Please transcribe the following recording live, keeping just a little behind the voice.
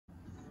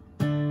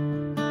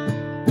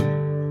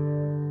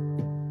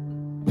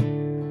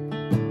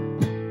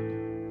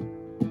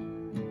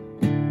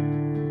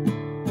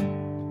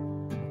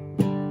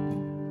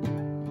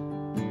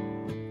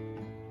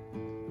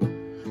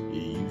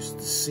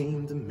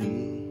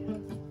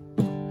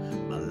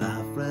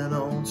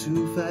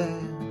too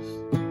fast.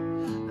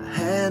 I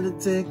had to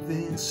take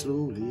things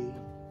slowly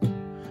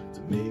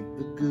to make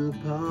the good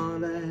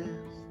part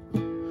last.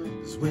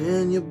 'Cause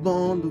when you're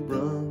born to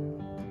run,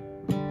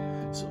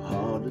 so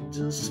hard to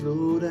just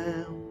slow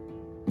down.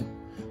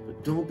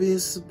 But don't be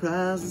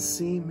surprised to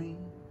see me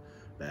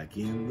back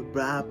in the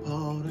bright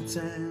part of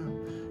town.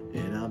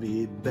 And I'll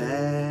be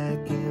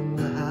back in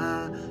the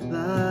high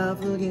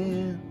life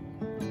again.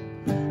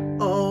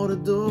 All the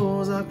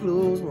doors I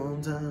closed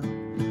one time,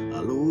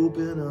 I'll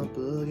open up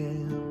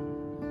again.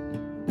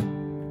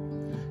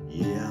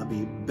 Yeah, I'll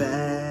be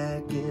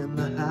back in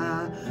the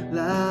high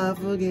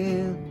life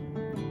again.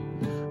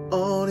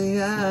 All the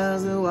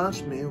eyes that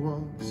watched me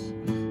once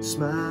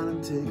smile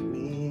and take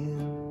me in.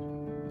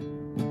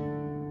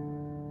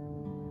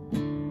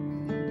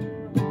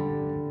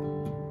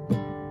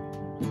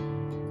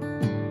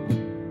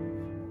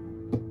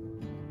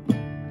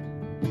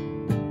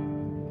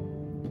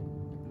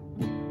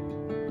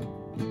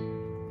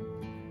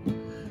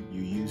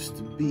 You used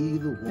to be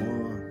the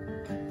one,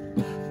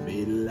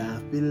 made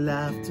life be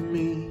life to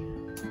me.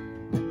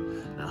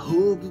 I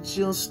hope that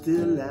you're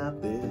still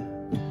out there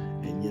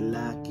and you're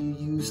like you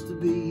used to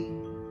be.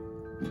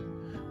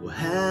 We'll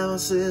have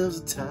ourselves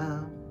a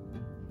time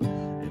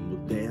and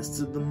we'll dance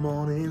to the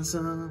morning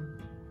sun.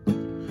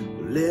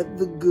 We'll let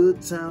the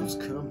good times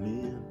come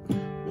in,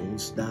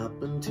 won't stop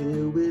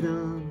until we're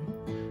done.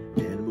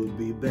 And we'll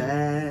be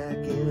back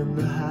in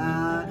the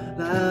high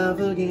life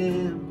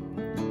again.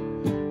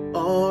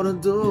 All the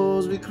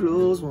doors we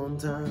closed one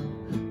time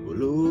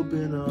will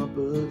open up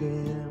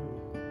again.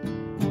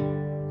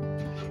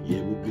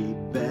 Yeah, we'll be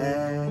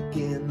back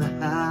in the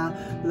high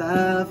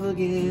life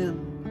again.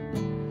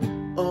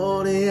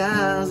 All the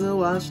eyes that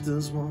watched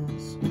us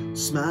once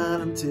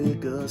smile and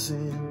take us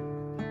in.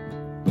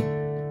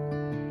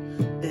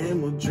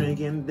 And we'll drink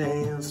and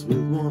dance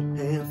with one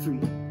hand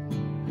free.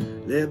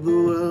 Let the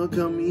world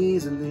come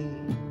easily.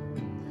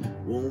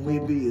 Won't we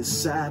be a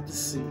sight to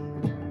see?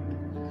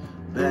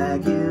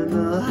 Back in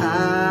the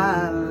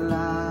high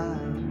life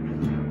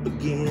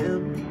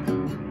again.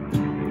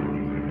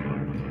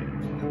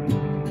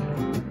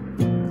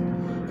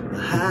 The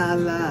high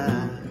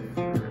life,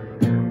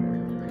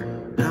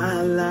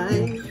 high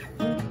life.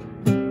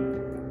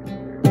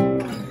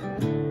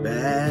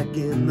 Back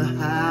in the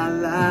high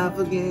life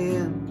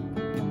again.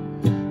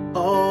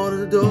 All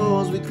the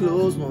doors we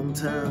closed one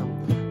time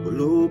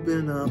will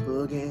open up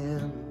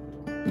again.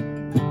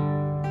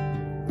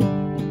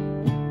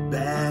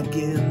 Back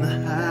in the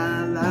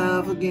high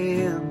life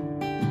again.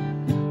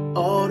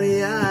 All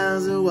the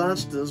eyes that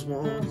watched us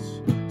once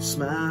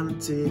smile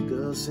and take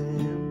us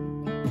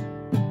in.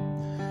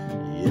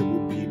 Yeah,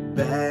 we'll be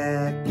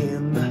back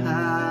in the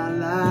high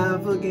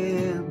life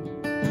again.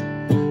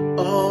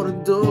 All the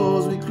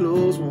doors we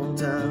closed one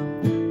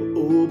time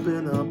will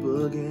open up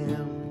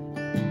again.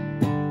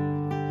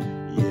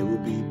 Yeah,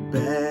 we'll be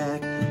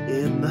back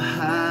in the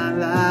high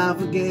life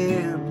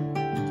again.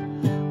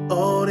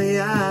 All the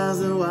eyes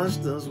that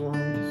watched us once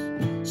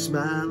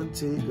smile and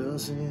take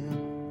us in.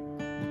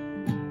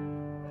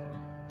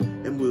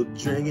 And we'll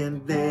drink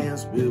and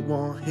dance with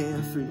one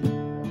hand free.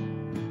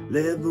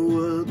 Let the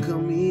world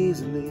come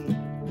easily.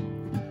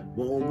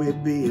 Won't we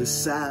be a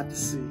sight to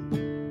see?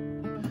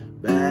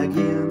 Back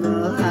in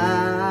the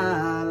high